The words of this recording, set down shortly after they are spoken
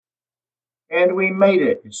And we made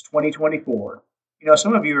it. It's 2024.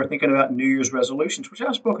 Some of you are thinking about New Year's resolutions, which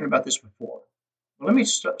I've spoken about this before. Well, let me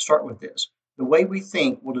start with this. The way we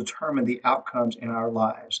think will determine the outcomes in our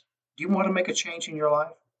lives. Do you want to make a change in your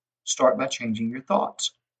life? Start by changing your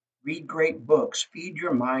thoughts. Read great books. Feed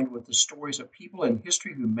your mind with the stories of people in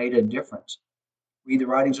history who made a difference. Read the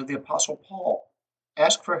writings of the Apostle Paul.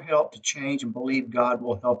 Ask for help to change and believe God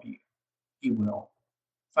will help you. He will.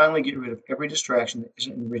 Finally, get rid of every distraction that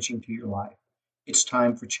isn't enriching to your life. It's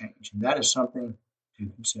time for change, and that is something to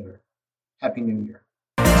consider. Happy New Year.